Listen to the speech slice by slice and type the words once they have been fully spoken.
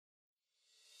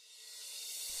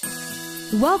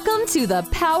Welcome to the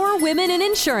Power Women in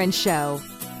Insurance Show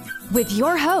with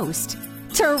your host,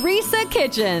 Teresa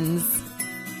Kitchens.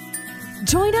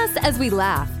 Join us as we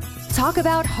laugh, talk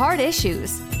about hard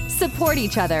issues, support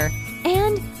each other,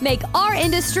 and make our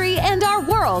industry and our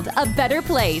world a better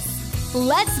place.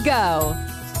 Let's go.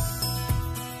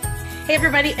 Hey,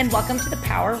 everybody, and welcome to the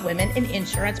Power Women in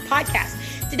Insurance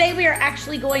podcast. Today, we are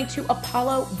actually going to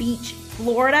Apollo Beach,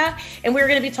 Florida, and we're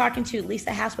going to be talking to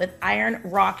Lisa Haas with Iron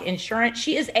Rock Insurance.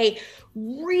 She is a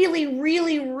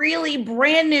really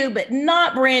brand new, but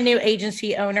not brand new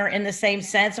agency owner in the same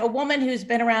sense. A woman who's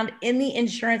been around in the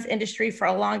insurance industry for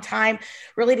a long time,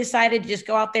 really decided to just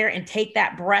go out there and take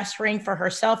that breast ring for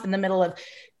herself in the middle of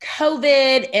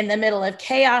COVID, in the middle of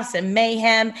chaos and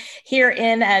mayhem here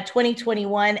in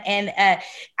 2021. And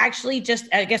actually just,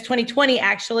 I guess 2020,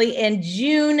 actually in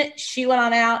June, she went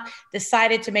on out,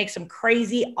 decided to make some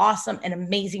crazy, awesome, and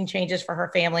amazing changes for her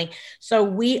family. So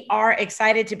we are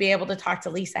excited to be able to talk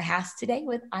to Lisa Haas today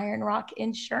with Iron Rock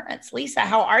Insurance. Lisa,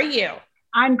 how are you?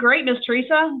 I'm great, Miss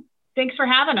Teresa. Thanks for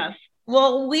having us.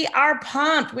 Well, we are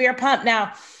pumped. We are pumped.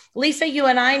 Now, Lisa, you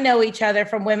and I know each other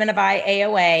from Women of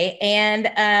AOA,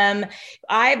 and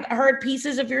I've heard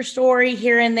pieces of your story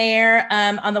here and there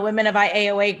on the Women of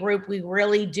AOA group. We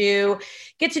really do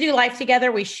get to do life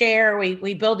together. We share,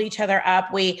 we build each other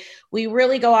up. We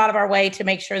really go out of our way to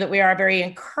make sure that we are a very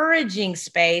encouraging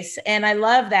space. And I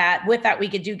love that. With that, we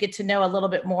do get to know a little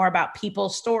bit more about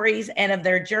people's stories and of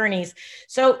their journeys.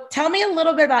 So tell me a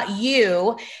little bit about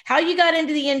you, how you got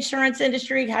into the insurance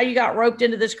industry, how you got roped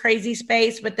into this crazy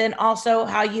space, but then also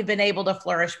how you've been able to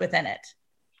flourish within it.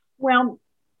 Well,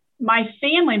 my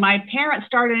parents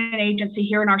started an agency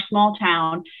here in our small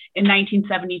town in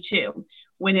 1972,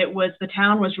 when the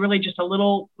town was really just a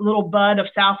little bud of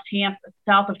south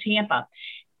of Tampa.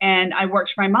 And I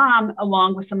worked for my mom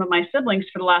along with some of my siblings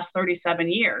for the last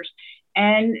 37 years.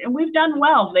 And we've done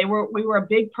well. We were a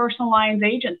big personal lines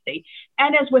agency.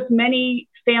 And as with many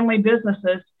family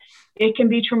businesses, it can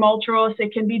be tumultuous,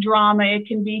 it can be drama, it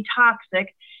can be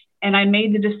toxic. And I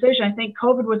made the decision, I think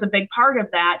COVID was a big part of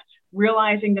that,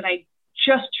 realizing that I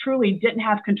just truly didn't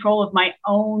have control of my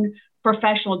own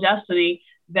professional destiny,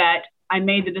 that I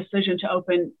made the decision to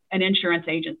open an insurance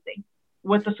agency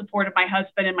with the support of my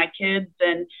husband and my kids,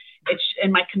 and it's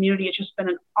in my community. It's just been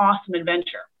an awesome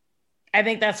adventure. I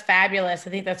think that's fabulous.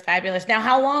 Now,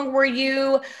 how long were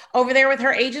you over there with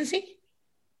her agency?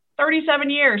 37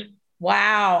 years.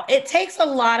 Wow. It takes a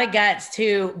lot of guts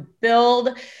to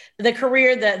build the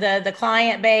career, the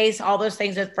client base, all those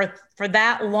things for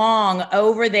that long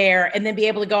over there, and then be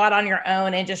able to go out on your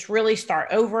own and just really start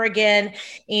over again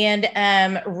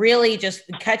and really just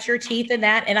cut your teeth in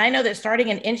that. And I know that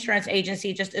starting an insurance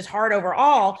agency just is hard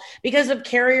overall because of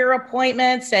carrier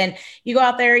appointments, and you go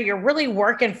out there, you're really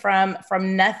working from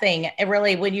nothing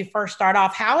really when you first start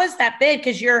off. How has that been?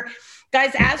 Because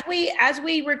guys, as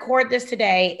we record this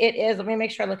today, it is, let me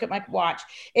make sure I look at my watch.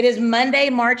 It is Monday,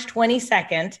 March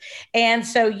 22nd. And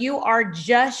so you are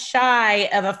just shy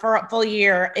of a full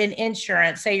year in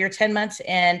insurance. Say you're 10 months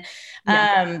in,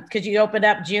 because you opened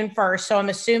up June 1st. So I'm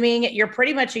assuming you're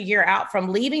pretty much a year out from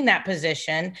leaving that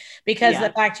position, because the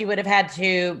fact you would have had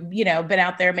to, been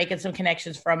out there making some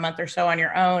connections for a month or so on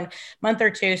your own, month or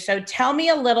two. So tell me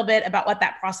a little bit about what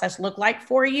that process looked like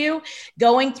for you,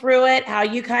 going through it, how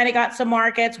you kind of got some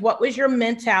markets, what was your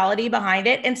mentality behind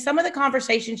it, and some of the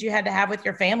conversations you had to have with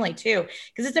your family too,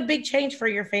 because it's a big change for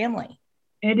your family.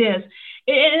 It is.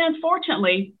 And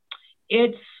unfortunately,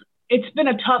 it's been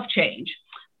a tough change.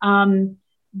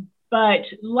 But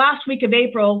last week of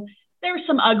April, there was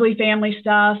some ugly family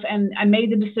stuff, and I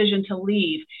made the decision to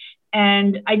leave.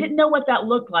 And I didn't know what that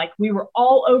looked like. We were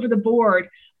all over the board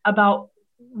about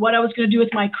what I was going to do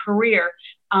with my career.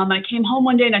 I came home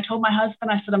one day and I told my husband,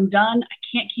 I said, I'm done. I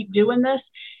can't keep doing this.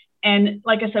 And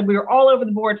like I said, we were all over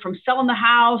the board, from selling the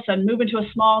house and moving to a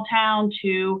small town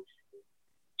to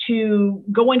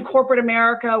go in corporate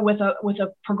America with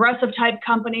a progressive type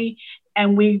company.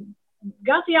 And we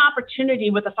got the opportunity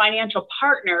with a financial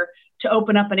partner to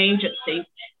open up an agency.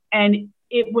 And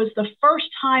it was the first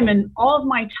time in all of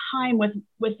my time with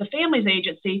the family's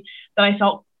agency that I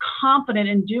felt confident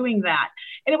in doing that.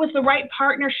 And it was the right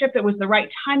partnership. It was the right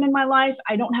time in my life.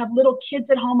 I don't have little kids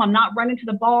at home. I'm not running to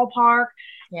the ballpark.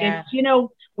 Yeah.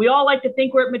 It's, we all like to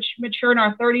think we're mature in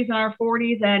our 30s and our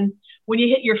 40s. And when you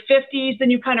hit your 50s,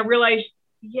 then you kind of realize,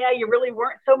 you really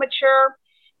weren't so mature.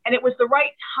 And it was the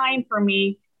right time for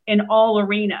me in all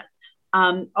arenas.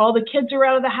 All the kids are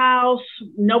out of the house.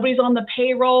 Nobody's on the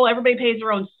payroll. Everybody pays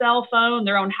their own cell phone,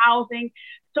 their own housing.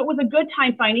 So it was a good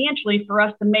time financially for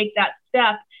us to make that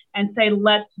step and say,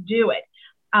 let's do it.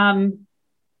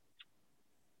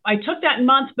 I took that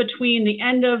month between the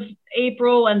end of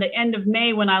April and the end of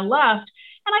May when I left,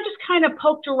 and I just kind of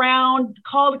poked around,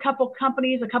 called a couple of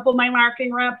companies, a couple of my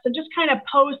marketing reps, and just kind of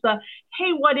posed the,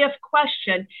 hey, what if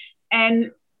question.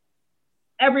 And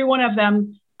every one of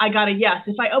them, I got a yes.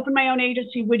 If I opened my own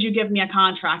agency, would you give me a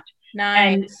contract?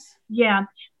 Nice. And yeah.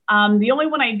 The only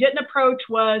one I didn't approach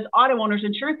was auto owners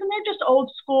insurance, and they're just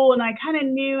old school. And I kind of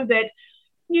knew that,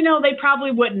 you know, they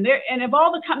probably wouldn't. And of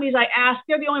all the companies I asked,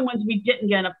 they're the only ones we didn't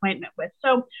get an appointment with.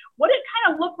 So what it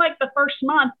kind of looked like the first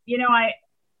month, you know,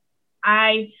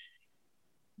 I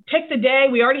picked the day.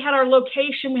 We already had our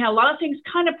location. We had a lot of things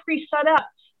kind of pre-set up.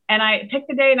 And I picked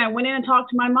the day and I went in and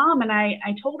talked to my mom. And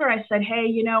I told her, I said, hey,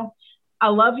 you know, I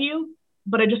love you,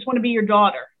 but I just want to be your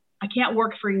daughter. I can't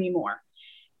work for you anymore.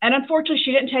 And unfortunately,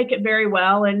 she didn't take it very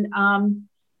well. And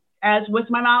as with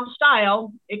my mom's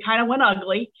style, it kind of went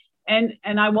ugly.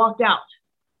 And I walked out.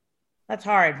 That's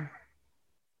hard.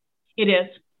 It is.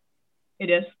 It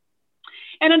is.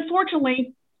 And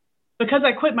unfortunately, because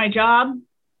I quit my job,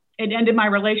 it ended my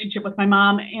relationship with my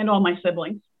mom and all my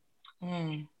siblings.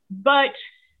 But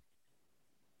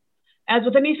as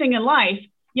with anything in life,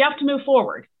 you have to move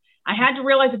forward. I had to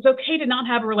realize it's okay to not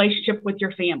have a relationship with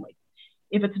your family.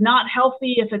 If it's not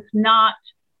healthy, if it's not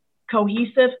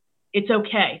cohesive, it's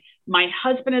okay. My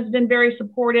husband has been very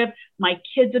supportive. My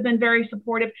kids have been very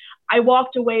supportive. I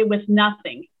walked away with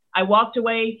nothing. I walked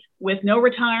away with no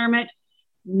retirement,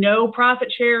 no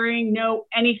profit sharing, no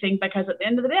anything, because at the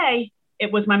end of the day,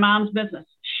 it was my mom's business.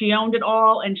 She owned it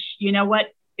all. And you know what?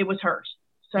 It was hers.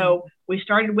 So we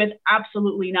started with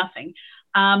absolutely nothing.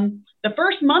 The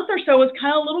first month or so was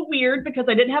kind of a little weird because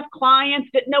I didn't have clients,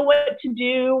 didn't know what to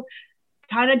do,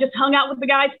 kind of just hung out with the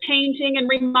guys painting and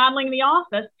remodeling the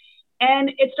office.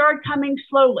 And it started coming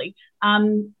slowly.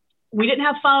 We didn't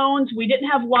have phones. We didn't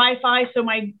have Wi-Fi. So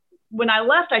when I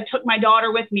left, I took my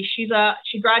daughter with me.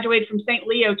 She graduated from St.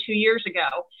 Leo 2 years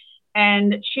ago.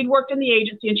 And she'd worked in the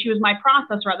agency and she was my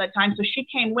processor at that time. So she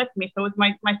came with me. So it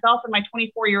was myself and my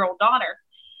 24-year-old daughter.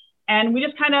 And we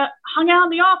just kind of hung out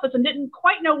in the office and didn't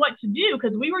quite know what to do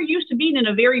because we were used to being in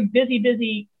a very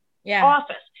busy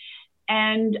office.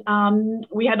 And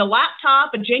we had a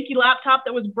laptop, a janky laptop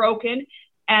that was broken,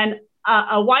 and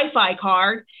a Wi-Fi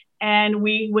card. And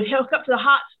we would hook up to the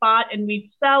hotspot and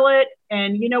we'd sell it.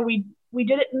 And, you know, we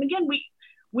did it. And again,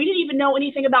 we didn't even know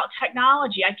anything about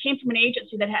technology. I came from an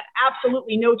agency that had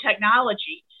absolutely no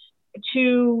technology.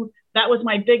 That was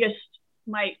my biggest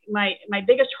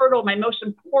hurdle. My most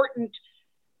important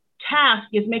task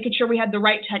is making sure we had the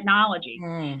right technology.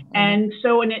 And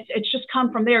so, and it's just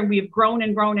come from there. We've grown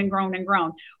and grown and grown and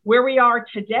grown. Where we are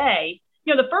today,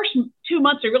 you know, the first 2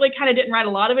 months, I really kind of didn't write a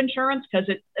lot of insurance because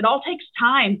it all takes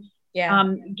time.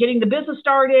 Getting the business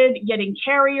started, getting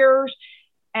carriers.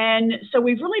 And so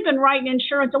we've really been writing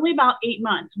insurance only about 8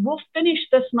 months. We'll finish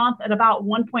this month at about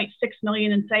 1.6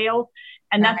 million in sales.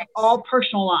 And that's all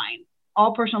personal lines.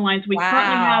 All personal lines. We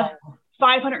currently have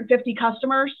 550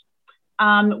 customers.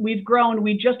 We've grown.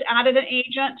 We just added an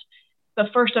agent the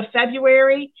 1st of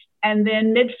February. And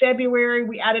then mid-February,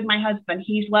 we added my husband.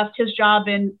 He's left his job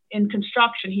in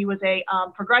construction. He was a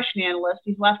progression analyst.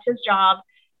 He's left his job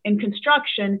in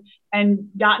construction and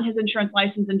gotten his insurance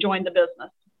license and joined the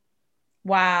business.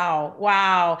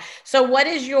 Wow. So what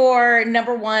is your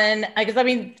number one, because I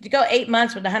mean, to go 8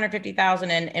 months with 150,000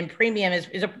 in premium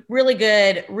is a really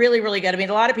good, really good. I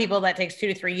mean, a lot of people that takes 2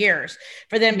 to 3 years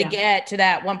for them to get to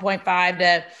that 1.5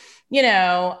 to,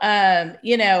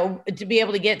 to be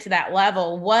able to get to that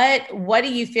level. What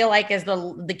do you feel like is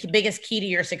the biggest key to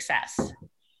your success?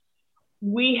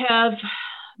 We have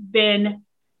been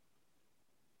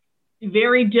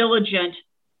very diligent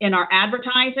in our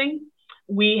advertising.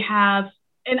 We have,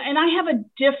 and I have a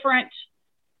different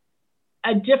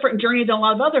journey than a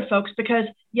lot of other folks because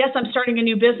yes, I'm starting a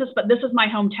new business, but this is my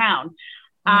hometown.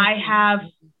 I have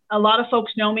a lot of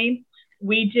folks know me.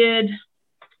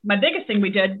 My biggest thing we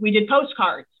did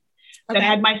postcards that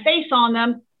had my face on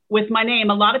them with my name.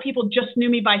 A lot of people just knew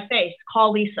me by face.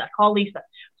 Call Lisa.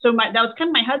 So that was kind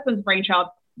of my husband's brainchild.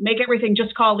 Make everything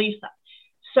just call Lisa.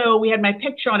 So we had my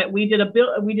picture on it. We did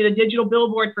a digital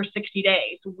billboard for 60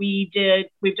 days. We've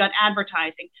done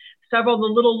advertising. Several of the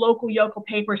little local yokel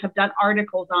papers have done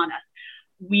articles on us.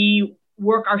 We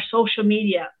work our social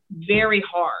media very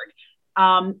hard.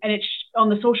 And it's on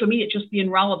the social media, just being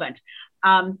relevant.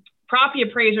 Property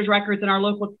appraisers records in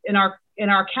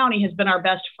our county has been our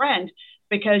best friend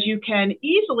because you can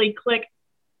easily click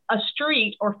a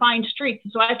street or find streets.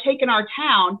 So I've taken our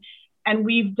town and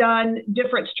we've done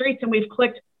different streets and we've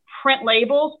clicked print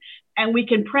labels and we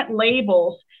can print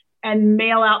labels and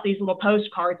mail out these little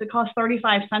postcards. It costs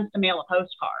 35 cents to mail a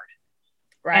postcard.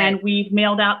 Right. And we've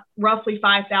mailed out roughly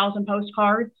 5,000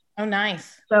 postcards. Oh,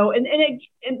 nice. So, and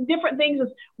different things is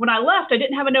when I left, I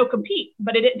didn't have a no compete,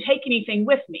 but I didn't take anything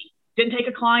with me. Didn't take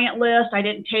a client list. I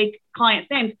didn't take clients'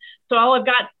 names. So all I've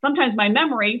got sometimes my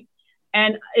memory,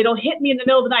 and it'll hit me in the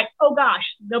middle of the night. Oh gosh,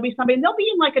 there'll be somebody, and they'll be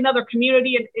in like another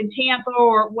community in Tampa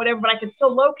or whatever, but I can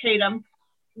still locate them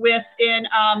within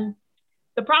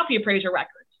the property appraiser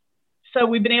records. So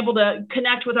we've been able to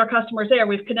connect with our customers there.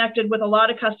 We've connected with a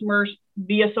lot of customers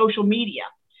via social media.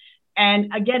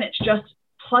 And again, it's just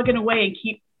plugging away and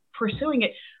keep pursuing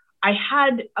it. I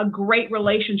had a great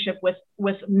relationship with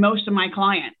most of my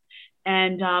clients.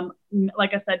 And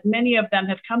like I said, many of them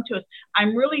have come to us.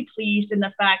 I'm really pleased in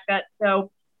the fact that,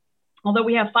 so although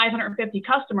we have 550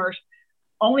 customers,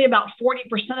 only about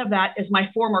 40% of that is my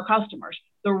former customers.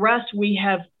 The rest we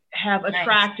have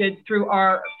attracted through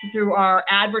our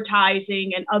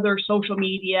advertising and other social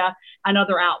media and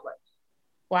other outlets.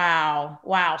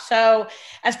 Wow. So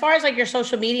as far as like your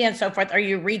social media and so forth, are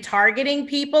you retargeting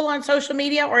people on social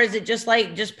media, or is it just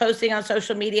posting on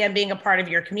social media and being a part of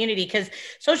your community? Because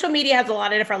social media has a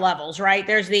lot of different levels, right?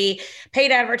 There's the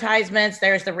paid advertisements,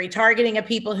 there's the retargeting of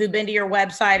people who've been to your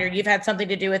website or you've had something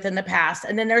to do with in the past.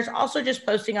 And then there's also just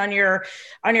posting on your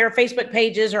Facebook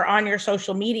pages or on your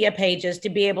social media pages to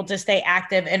be able to stay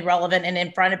active and relevant and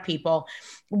in front of people.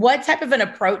 What type of an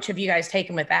approach have you guys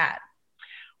taken with that?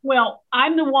 Well,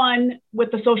 I'm the one with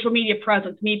the social media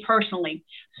presence, me personally.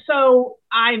 So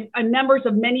I'm members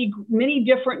of many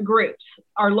different groups,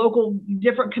 our local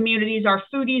different communities, our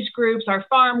foodies groups, our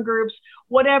farm groups,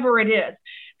 whatever it is.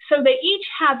 So they each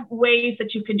have ways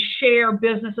that you can share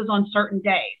businesses on certain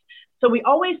days. So we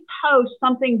always post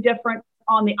something different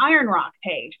on the Iron Rock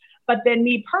page. But then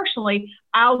me personally,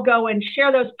 I'll go and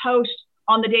share those posts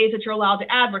on the days that you're allowed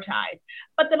to advertise.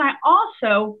 But then I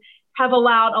also have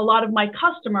allowed a lot of my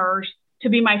customers to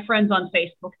be my friends on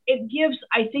Facebook.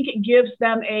 I think it gives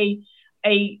them a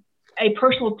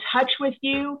personal touch with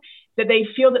you, that they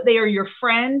feel that they are your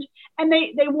friend and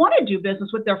they want to do business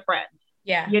with their friends.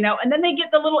 Yeah. And then they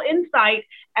get the little insight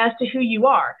as to who you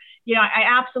are. I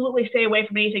absolutely stay away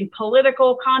from anything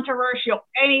political, controversial,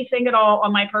 anything at all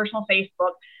on my personal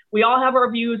Facebook. We all have our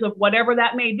views of whatever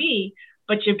that may be,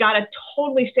 but you've got to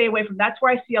totally stay away from. That's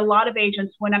where I see a lot of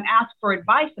agents when I'm asked for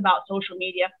advice about social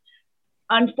media.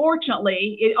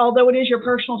 Unfortunately, although it is your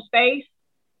personal space,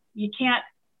 you can't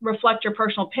reflect your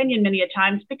personal opinion many a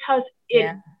times because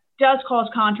it does cause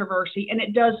controversy and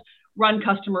it does run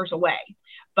customers away.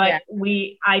 But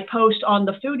I post on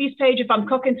the foodies page if I'm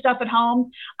cooking stuff at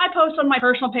home. I post on my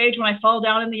personal page when I fall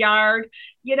down in the yard.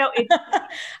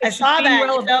 I saw that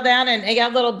you fell down and you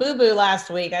got a little boo-boo last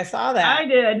week. I saw that. I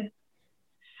did.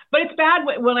 But it's bad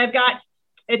when I've got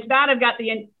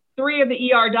the 3 of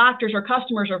the ER doctors are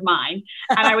customers of mine.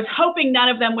 And I was hoping none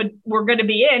of them were going to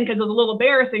be in because it was a little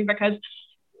embarrassing because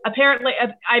apparently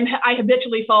I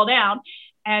habitually fall down.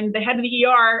 And the head of the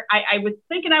ER, I was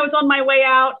thinking I was on my way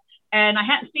out and I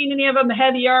hadn't seen any of them. The head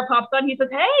of the ER pops up and he says,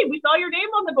 "Hey, we saw your name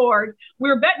on the board. We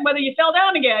were betting whether you fell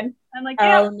down again." I'm like,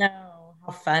 "Yeah." Oh no,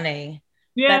 how funny.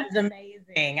 Yeah. That's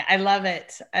amazing. I love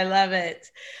it.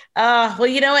 Well,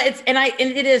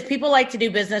 it is, people like to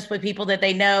do business with people that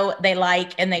they know, they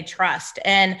like, and they trust.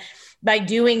 And by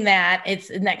doing that, it's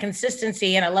in that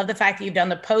consistency. And I love the fact that you've done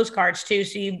the postcards too.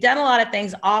 So you've done a lot of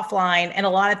things offline and a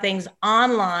lot of things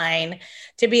online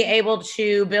to be able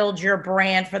to build your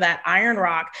brand for that Iron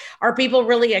Rock. Are people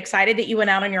really excited that you went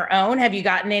out on your own? Have you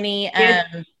gotten any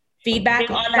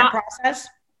feedback on that process?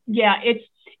 Yeah,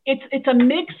 it's a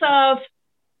mix of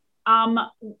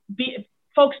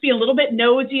folks be a little bit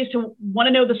nosy as to want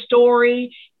to know the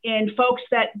story, and folks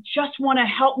that just want to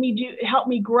help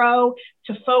me grow,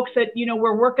 to folks that,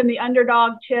 we're working the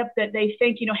underdog tip, that they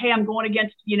think, hey, I'm going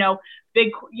against,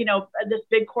 this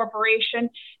big corporation.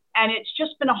 And it's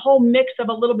just been a whole mix of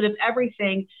a little bit of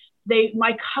everything.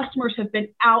 My customers have been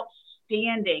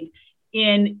outstanding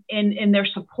in their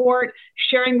support,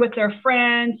 sharing with their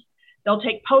friends. They'll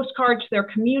take postcards to their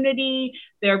community.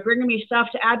 They're bringing me stuff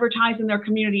to advertise in their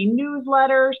community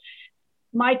newsletters.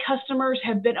 My customers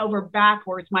have been over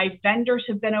backwards. My vendors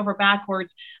have been over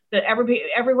backwards.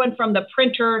 Everyone from the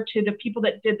printer to the people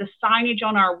that did the signage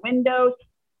on our windows.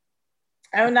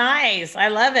 Oh, nice. I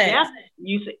love it. Yeah.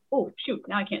 You say, oh, shoot,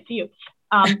 now I can't see you.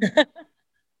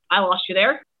 I lost you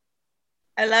there.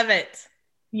 I love it.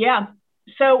 Yeah.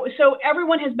 So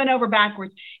everyone has been over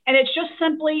backwards, and it's just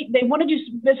simply, they want to do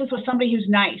business with somebody who's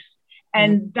nice.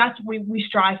 And that's what we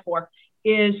strive for,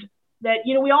 is that,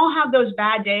 we all have those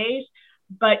bad days,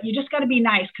 but you just got to be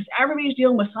nice, because everybody's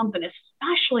dealing with something,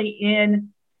 especially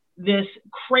in this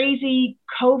crazy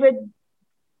COVID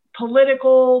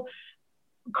political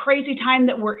crazy time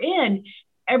that we're in,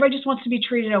 everybody just wants to be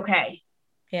treated okay.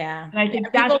 Yeah. And I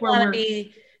think that's where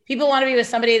people want to be with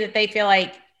somebody that they feel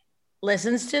like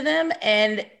listens to them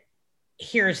and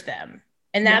hears them.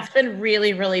 And that's been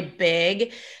really, really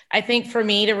big. I think for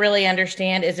me to really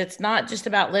understand is it's not just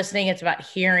about listening, it's about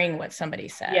hearing what somebody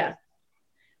says. Yeah,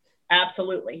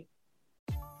 absolutely.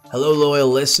 Hello, loyal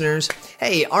listeners.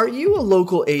 Hey, are you a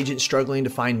local agent struggling to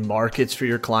find markets for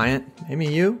your client? Maybe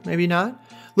you, maybe not.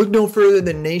 Look no further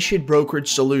than Nation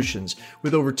Brokerage Solutions.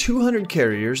 With over 200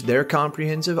 carriers, their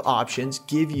comprehensive options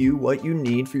give you what you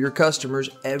need for your customers'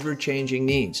 ever-changing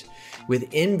needs. With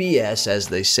NBS, as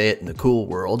they say it in the cool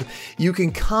world, you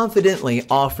can confidently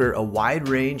offer a wide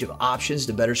range of options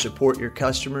to better support your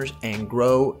customers and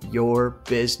grow your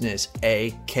business,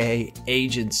 AK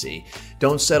Agency.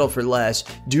 Don't settle for less.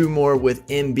 Do more with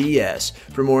NBS.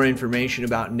 For more information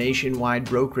about nationwide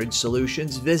brokerage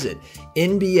solutions, visit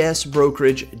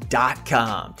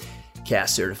nbsbrokerage.com.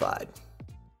 CAS certified.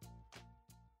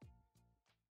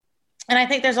 And I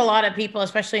think there's a lot of people,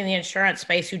 especially in the insurance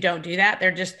space, who don't do that.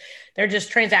 They're just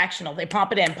transactional. They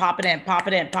pop it in, and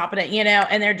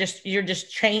you're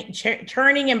just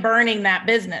turning and burning that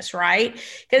business, right?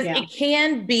 Because it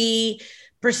can be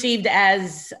perceived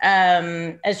as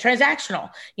transactional.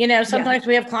 Sometimes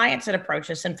we have clients that approach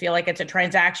us and feel like it's a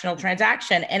transactional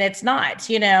transaction, and it's not,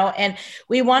 and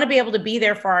we want to be able to be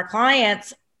there for our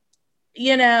clients,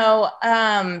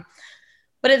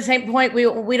 but at the same point,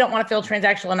 we don't want to feel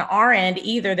transactional on our end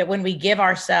either, that when we give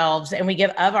ourselves and we give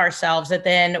of ourselves, that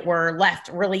then we're left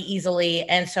really easily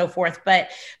and so forth. But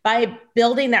by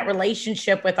building that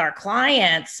relationship with our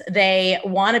clients, they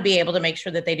want to be able to make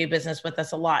sure that they do business with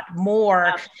us a lot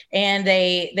more. And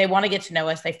they want to get to know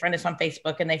us. They friend us on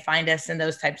Facebook and they find us and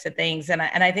those types of things. And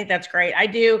I think that's great. I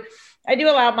do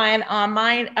allow mine on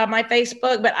my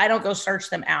Facebook, but I don't go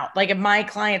search them out. Like if my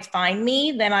clients find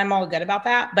me, then I'm all good about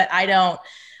that. But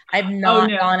I've not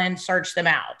gone and searched them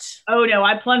out. Oh no,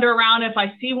 I plunder around. If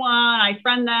I see one, I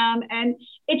friend them, and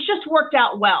it's just worked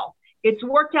out well. It's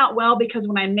worked out well because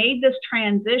when I made this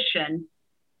transition,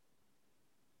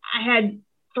 I had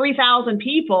 3,000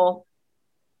 people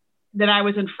that I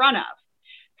was in front of.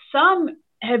 Some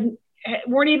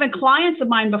weren't even clients of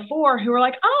mine before who were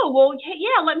like, oh, well,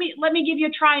 yeah, let me give you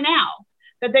a try now,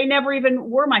 that they never even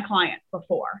were my clients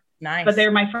before. Nice. But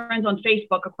they're my friends on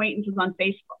Facebook, acquaintances on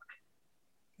Facebook.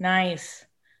 Nice.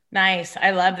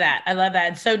 I love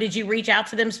that. So did you reach out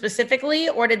to them specifically,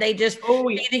 or did they just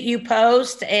see that you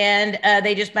post and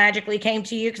they just magically came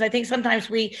to you? Because I think sometimes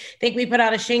we think we put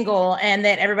out a shingle and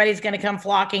that everybody's going to come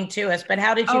flocking to us. But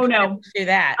how did you do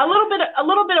that? A little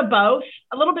bit of both.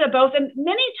 And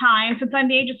many times, since I'm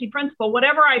the agency principal,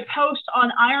 whatever I post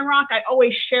on Iron Rock, I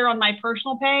always share on my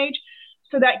personal page.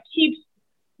 So that keeps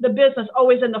the business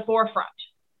always in the forefront.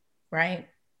 Right.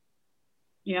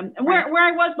 Yeah. And where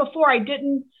I was before, I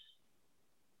didn't,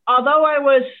 although I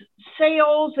was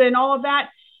sales and all of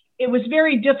that, it was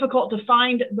very difficult to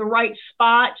find the right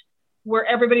spot where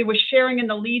everybody was sharing in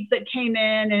the leads that came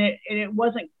in, and it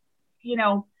wasn't,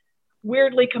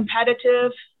 weirdly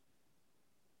competitive.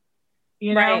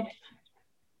 Right.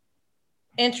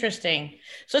 Interesting.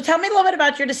 So tell me a little bit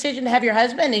about your decision to have your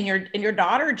husband and your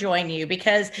daughter join you,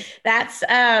 because that's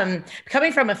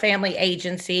coming from a family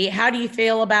agency. How do you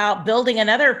feel about building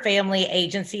another family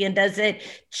agency, and does it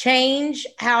change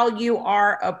how you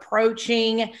are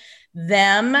approaching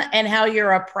them and how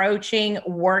you're approaching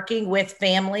working with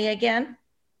family again?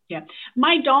 Yeah.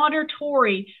 My daughter,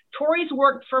 Tori's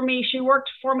worked for me. She worked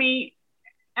for me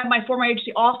at my former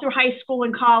agency all through high school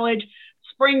and college,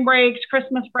 spring breaks,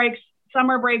 Christmas breaks,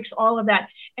 summer breaks, all of that.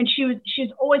 And she's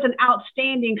always an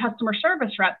outstanding customer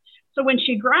service rep. So when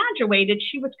she graduated,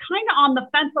 she was kind of on the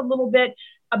fence a little bit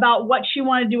about what she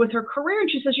wanted to do with her career. And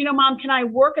she says, Mom, can I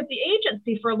work at the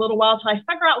agency for a little while till I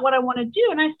figure out what I want to do?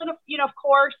 And I said, of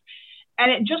course. And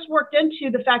it just worked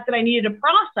into the fact that I needed a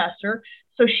processor.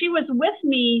 So she was with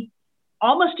me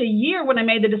almost a year when I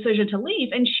made the decision to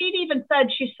leave. And she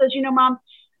says, Mom,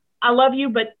 I love you,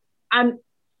 but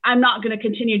I'm not going to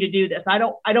continue to do this. I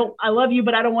love you,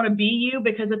 but I don't want to be you,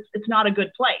 because it's not a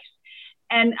good place.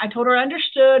 And I told her I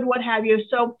understood, what have you.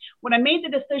 So when I made the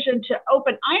decision to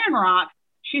open Iron Rock,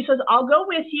 she says, I'll go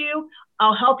with you.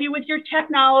 I'll help you with your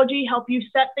technology, help you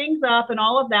set things up and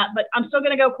all of that, but I'm still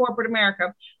going to go corporate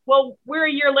America. Well, we're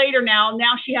a year later now.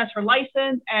 Now she has her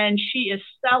license and she is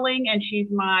selling, and she's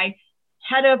my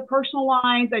head of personal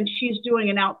lines, and she's doing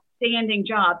an outstanding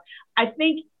job. I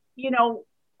think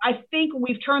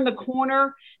we've turned the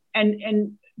corner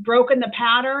and broken the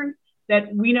pattern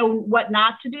that we know what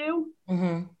not to do.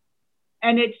 And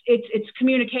it's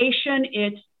communication.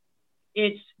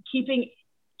 It's keeping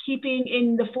keeping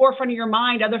in the forefront of your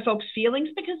mind other folks' feelings,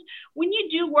 because when you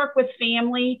do work with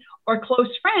family or close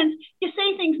friends, you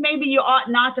say things maybe you ought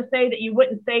not to say that you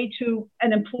wouldn't say to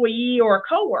an employee or a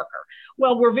coworker.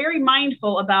 Well, we're very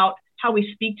mindful about how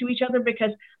we speak to each other,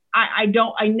 because I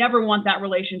never want that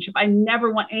relationship. I never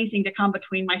want anything to come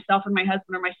between myself and my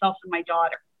husband, or myself and my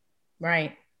daughter.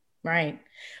 Right. Right.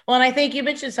 Well, and I think you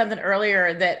mentioned something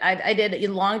earlier that I did a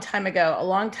long time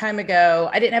ago.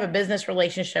 I didn't have a business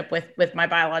relationship with my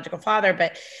biological father,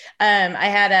 but we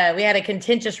had a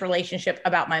contentious relationship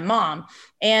about my mom.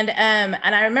 And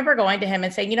I remember going to him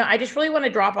and saying, I just really want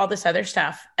to drop all this other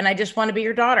stuff. And I just want to be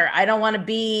your daughter. I don't want to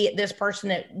be this person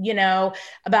that,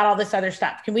 about all this other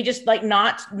stuff. Can we just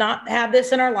not have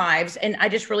this in our lives? And I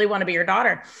just really want to be your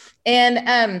daughter.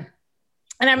 And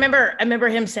I remember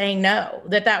him saying no,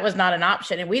 that was not an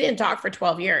option. And we didn't talk for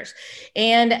 12 years.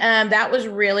 And that was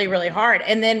really, really hard.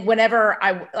 And then whenever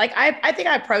I think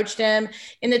I approached him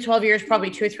in the 12 years, probably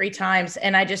 2 or 3 times.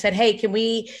 And I just said, hey, can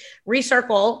we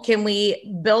recircle? Can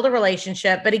we build a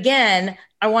relationship? But again,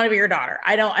 I want to be your daughter.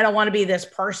 I don't want to be this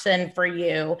person for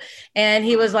you. And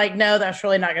he was like, no, that's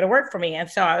really not going to work for me. And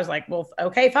so I was like, well,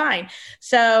 okay, fine.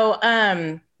 So,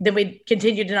 then we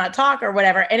continued to not talk or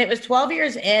whatever. And it was 12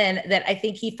 years in that I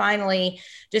think he finally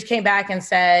just came back and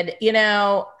said,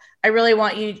 I really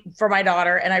want you for my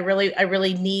daughter. And I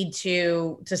really need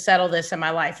to settle this in my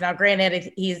life. Now,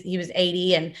 granted, he was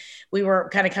 80 and we were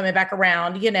kind of coming back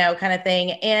around, kind of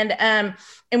thing.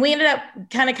 And we ended up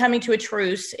kind of coming to a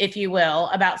truce, if you will,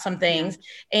 about some things.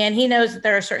 And he knows that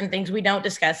there are certain things we don't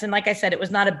discuss. And like I said, it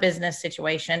was not a business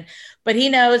situation, but he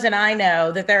knows, and I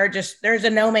know that there's a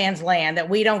no man's land that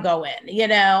we don't go in,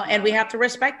 and we have to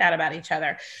respect that about each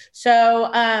other. So,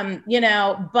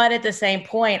 but at the same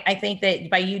point, I think that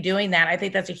by you doing that, I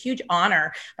think that's a huge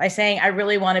honor by saying, I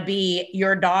really want to be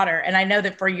your daughter. And I know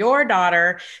that for your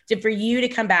daughter, for you to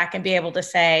come back and be able to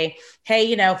say,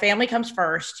 hey, family comes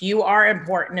first. You are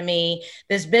important to me.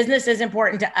 This business is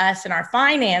important to us and our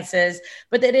finances,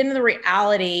 but that in the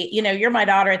reality, you're my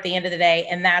daughter at the end of the day.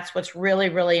 And that's what's really,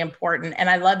 really important. And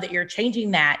I love that you're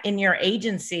changing that in your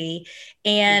agency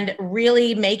and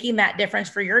really making that difference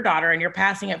for your daughter, and you're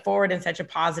passing it forward in such a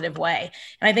positive way.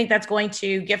 And I think that's going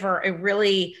to give her a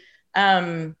really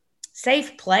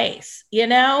safe place, for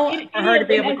her to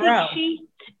be able to grow.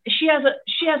 She has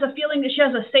a feeling that she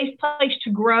has a safe place to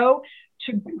grow,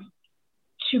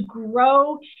 to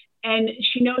grow. And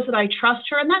she knows that I trust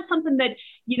her. And that's something that,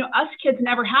 us kids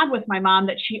never had with my mom,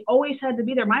 that she always had to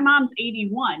be there. My mom's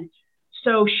 81.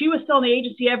 So she was still in the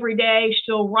agency every day,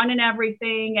 still running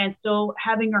everything and still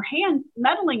having her hands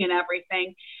meddling in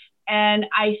everything. And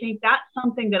I think that's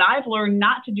something that I've learned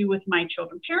not to do with my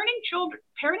children.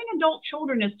 Parenting adult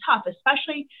children is tough,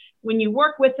 especially when you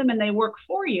work with them and they work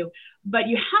for you. But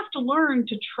you have to learn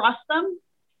to trust them.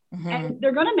 Mm-hmm. And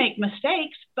they're going to make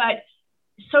mistakes. But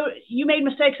so you made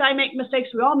mistakes, I make mistakes,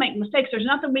 we all make mistakes. There's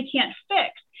nothing we can't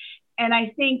fix. And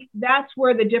I think that's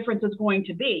where the difference is going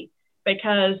to be,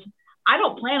 because I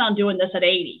don't plan on doing this at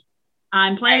 80.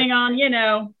 I'm planning on,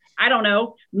 I don't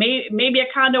know, maybe a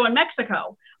condo in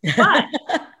Mexico. But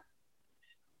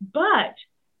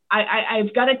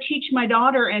I've got to teach my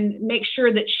daughter and make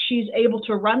sure that she's able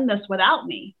to run this without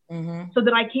me, mm-hmm. so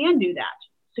that I can do that.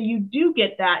 So you do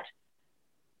get that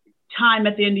time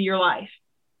at the end of your life.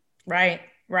 Right.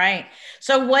 Right.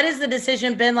 So what has the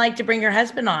decision been like to bring your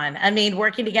husband on? I mean,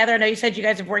 working together, I know you said you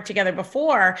guys have worked together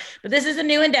before, but this is a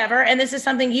new endeavor and this is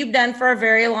something you've done for a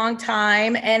very long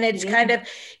time. And it's kind of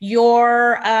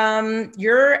your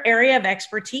area of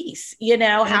expertise,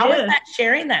 how is that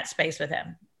sharing that space with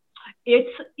him?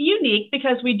 It's unique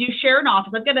because we do share an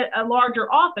office. I've got a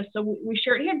larger office, so we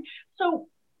share it here. So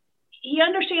he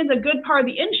understands a good part of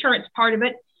the insurance part of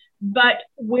it. But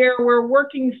where we're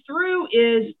working through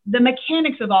is the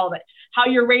mechanics of all of it, how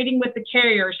you're rating with the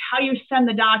carriers, how you send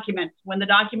the documents, when the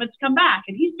documents come back.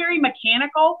 And he's very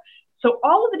mechanical. So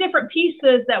all of the different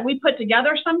pieces that we put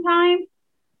together sometimes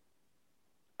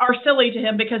are silly to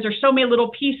him because there's so many little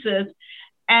pieces.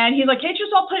 And he's like, hey,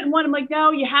 just all put it in one. I'm like,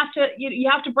 no, you have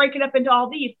to break it up into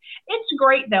all these. It's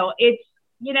great though. It's,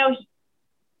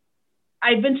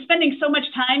 I've been spending so much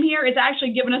time here. It's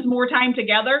actually given us more time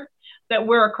together, that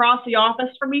we're across the office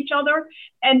from each other.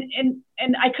 And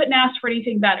I couldn't ask for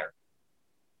anything better.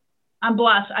 I'm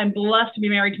blessed. I'm blessed to be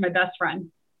married to my best friend.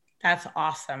 That's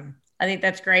awesome. I think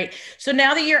that's great. So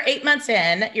now that you're 8 months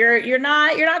in, you're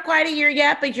not quite a year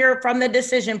yet, but you're from the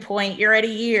decision point. You're at a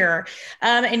year,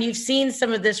 and you've seen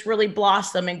some of this really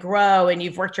blossom and grow, and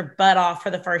you've worked your butt off for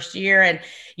the first year, and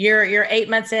you're 8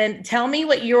 months in. Tell me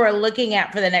what you are looking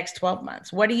at for the next 12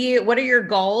 months. What are your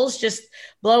goals? Just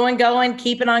blowing, going,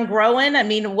 keeping on growing. I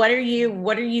mean, what are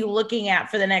you looking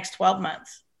at for the next 12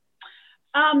 months?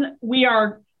 We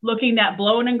are looking at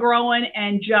blowing and growing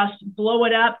and just blow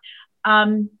it up.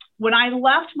 When I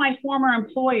left my former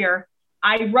employer,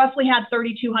 I roughly had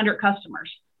 3,200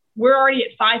 customers. We're already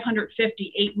at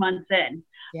 550 8 months in.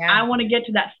 Yeah. I want to get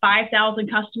to that 5,000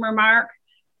 customer mark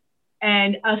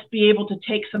and us be able to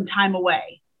take some time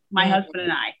away, my husband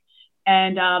and I.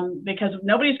 And because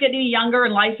nobody's getting any younger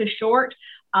and life is short,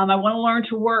 I want to learn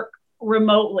to work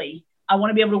remotely. I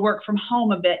want to be able to work from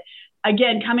home a bit.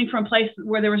 Again, coming from a place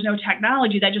where there was no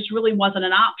technology, that just really wasn't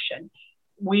an option.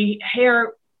 We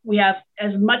have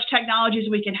as much technology as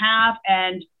we can have,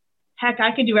 and heck, I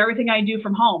can do everything I do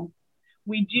from home.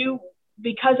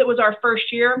 Because it was our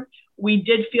first year, we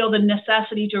did feel the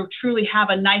necessity to truly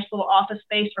have a nice little office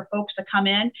space for folks to come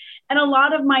in. And a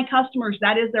lot of my customers,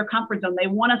 that is their comfort zone. They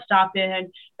want to stop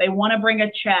in, they want to bring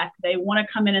a check, they want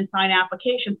to come in and sign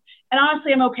applications. And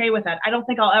honestly, I'm okay with that. I don't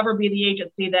think I'll ever be the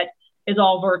agency that is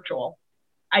all virtual.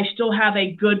 I still have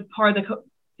a good part of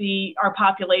our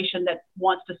population that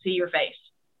wants to see your face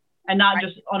and not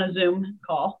just on a Zoom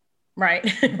call. Right.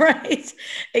 Right.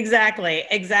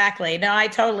 Exactly. No, I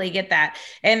totally get that.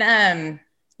 And, and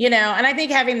I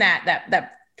think having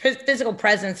that physical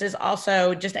presence is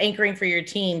also just anchoring for your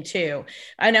team too.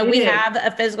 I know we have a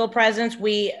physical presence.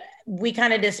 We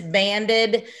kind of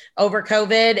disbanded over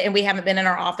COVID and we haven't been in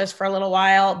our office for a little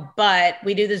while, but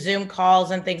we do the Zoom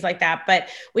calls and things like that. But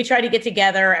we try to get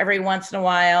together every once in a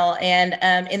while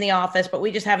and in the office, but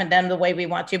we just haven't done the way we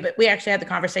want to. But we actually had the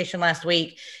conversation last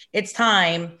week. It's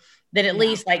time that at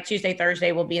least like Tuesday,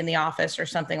 Thursday, we'll be in the office or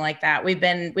something like that. We've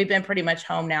been pretty much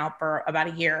home now for about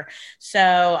a year.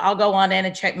 So I'll go on in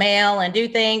and check mail and do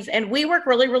things. And we work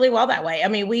really, really well that way. I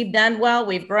mean, we've done well,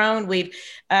 we've grown, we've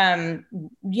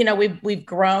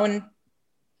grown,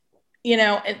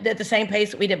 at the same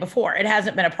pace that we did before. It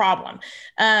hasn't been a problem.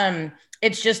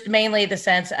 It's just mainly the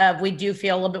sense of we do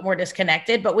feel a little bit more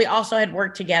disconnected, but we also had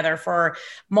worked together for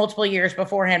multiple years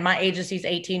beforehand. My agency's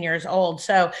 18 years old.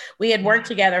 So we had worked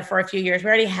together for a few years. We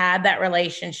already had that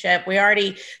relationship. We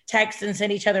already text and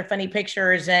send each other funny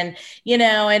pictures and,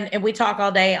 and we talk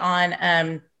all day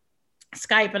on,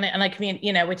 Skype and I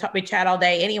communicate, we chat all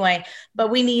day anyway,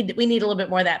 but we need a little bit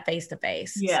more of that face to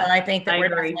face. So I think that we're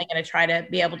definitely going to try to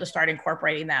be able to start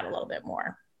incorporating that a little bit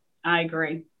more. I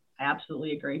agree. I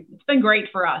absolutely agree. It's been great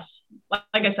for us. Like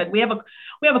I said, we have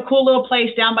a cool little place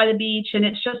down by the beach, and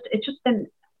it's just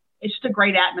a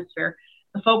great atmosphere.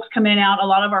 The folks come in out. A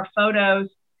lot of our photos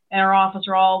in our office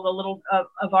are all the little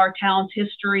of our town's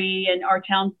history and our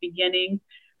town's beginning.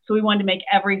 So we wanted to make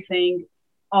everything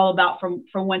all about from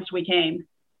whence we came.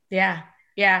 Yeah.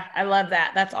 I love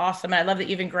that. That's awesome. I love that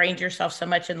you've ingrained yourself so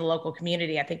much in the local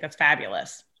community. I think that's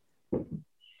fabulous.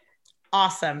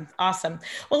 Awesome.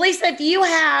 Well, Lisa, if you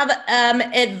have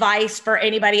advice for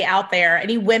anybody out there,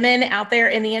 any women out there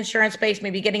in the insurance space,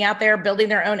 maybe getting out there, building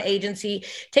their own agency,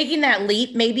 taking that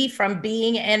leap, maybe from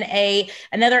being in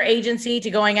another agency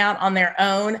to going out on their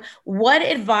own, what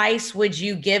advice would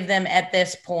you give them at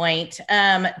this point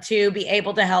to be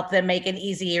able to help them make an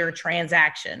easier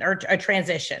transaction or a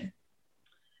transition?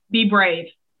 Be brave.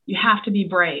 You have to be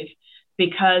brave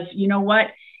because you know what?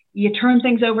 You turn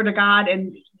things over to God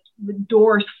and the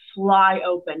doors fly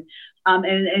open.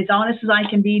 And as honest as I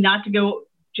can be, not to go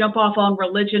jump off on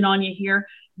religion on you here,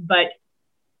 but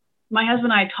my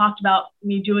husband and I talked about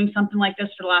me doing something like this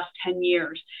for the last 10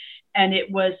 years. And it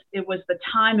was the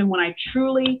time. And when I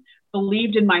truly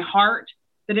believed in my heart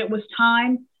that it was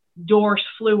time, doors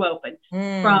flew open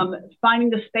from finding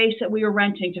the space that we were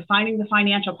renting to finding the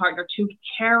financial partner to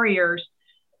carriers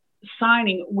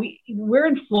signing. We're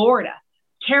in Florida.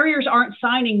 Carriers aren't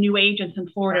signing new agents in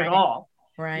Florida at all.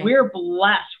 Right. We're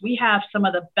blessed. We have some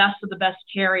of the best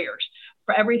carriers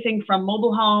for everything from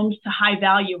mobile homes to high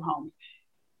value homes.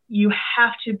 You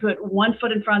have to put one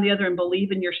foot in front of the other and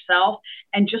believe in yourself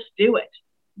and just do it.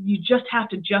 You just have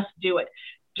to just do it.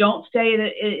 Don't stay in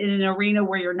an arena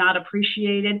where you're not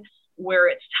appreciated, where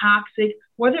it's toxic,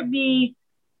 whether it be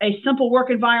a simple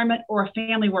work environment or a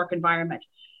family work environment.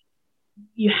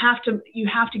 You have to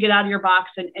get out of your box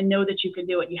and know that you can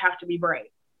do it. You have to be brave.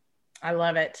 I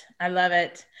love it.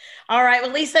 All right.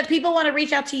 Well, Lisa, people want to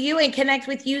reach out to you and connect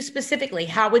with you specifically.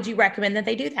 How would you recommend that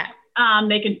they do that?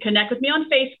 They can connect with me on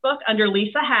Facebook under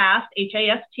Lisa Hast,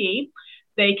 Hast.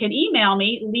 They can email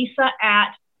me,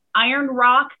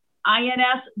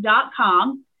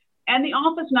 ironrockins.com. And the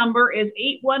office number is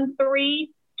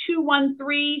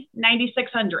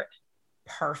 813-213-9600.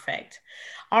 Perfect.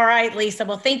 All right, Lisa.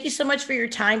 Well, thank you so much for your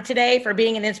time today, for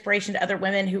being an inspiration to other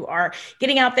women who are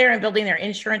getting out there and building their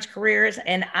insurance careers.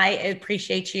 And I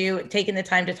appreciate you taking the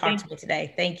time to talk to me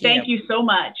today. Thank you. Thank you so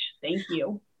much. Thank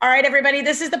you. All right, everybody.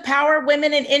 This is the Power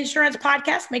Women in Insurance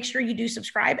podcast. Make sure you do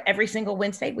subscribe every single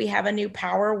Wednesday. We have a new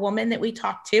power woman that we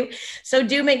talk to. So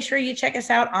do make sure you check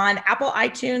us out on Apple,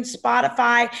 iTunes,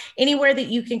 Spotify, anywhere that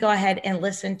you can go ahead and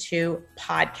listen to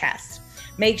podcasts.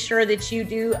 Make sure that you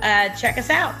do check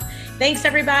us out. Thanks,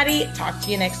 everybody. Talk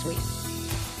to you next week.